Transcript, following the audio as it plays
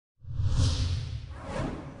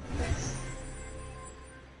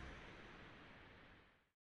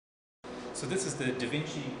So this is the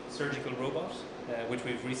Vinci surgical robot, which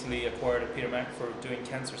we've recently acquired at Peter Mac for doing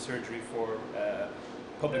cancer surgery for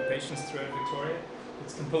public patients throughout Victoria.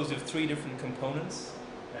 It's composed of 3 different components.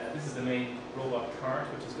 This is the main robot cart,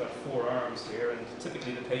 which has got 4 arms here, and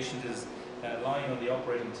typically the patient is lying on the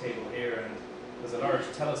operating table here, and there's a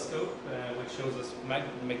large telescope which shows us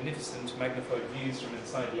magnificent magnified views from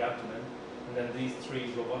inside the abdomen, and then these 3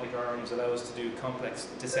 robotic arms allow us to do complex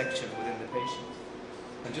dissection within the patient.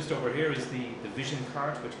 And just over here is the vision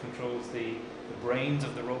cart, which controls the brains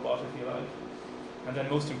of the robot, if you like. And then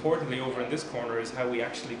most importantly, over in this corner is how we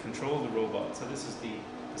actually control the robot. So this is the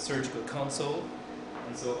surgical console.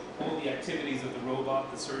 And so all the activities of the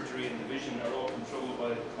robot, the surgery and the vision are all controlled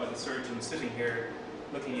by the surgeon sitting here,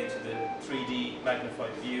 looking into the 3D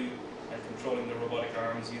magnified view and controlling the robotic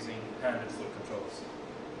arms using hand and foot controls.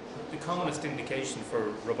 The commonest indication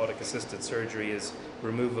for robotic-assisted surgery is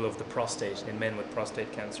removal of the prostate in men with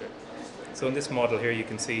prostate cancer. So in this model here you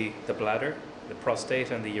can see the bladder, the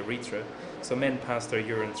prostate and the urethra. So men pass their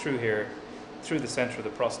urine through here, through the centre of the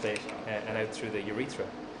prostate and out through the urethra.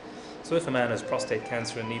 So if a man has prostate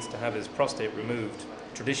cancer and needs to have his prostate removed,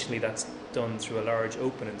 traditionally that's done through a large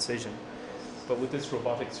open incision. But with this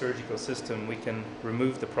robotic surgical system we can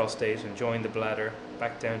remove the prostate and join the bladder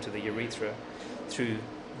back down to the urethra through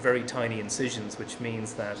very tiny incisions, which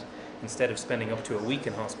means that instead of spending up to a week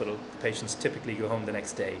in hospital, the patients typically go home the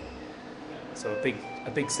next day. So a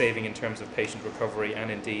big saving in terms of patient recovery and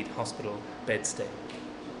indeed hospital bed stay.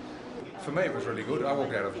 For me it was really good. I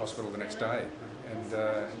walked out of the hospital the next day,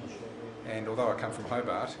 and although I come from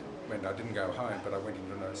Hobart, when I didn't go home, but I went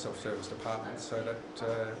into a self-service department, so that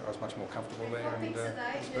I was much more comfortable there, and it was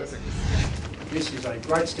perfect. This is a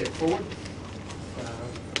great step forward,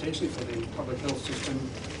 potentially for the public health system,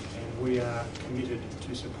 and we are committed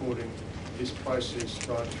to supporting this process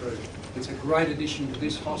right through. It's a great addition to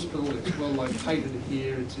this hospital. It's well located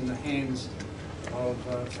here. It's in the hands of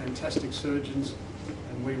fantastic surgeons,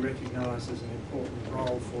 and we recognise there's an important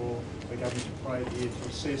role for the government to play here to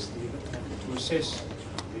assess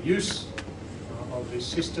the use of this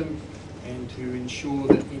system and to ensure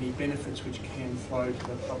that any benefits which can flow to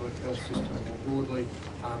the public health system more broadly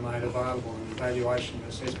are made available, and evaluation and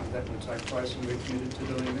assessment that will take place, and we're committed to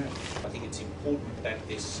doing that. I think it's important that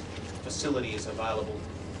this facility is available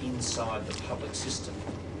inside the public system,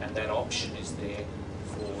 and that option is there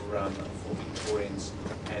for Victorians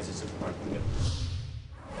as is appropriate.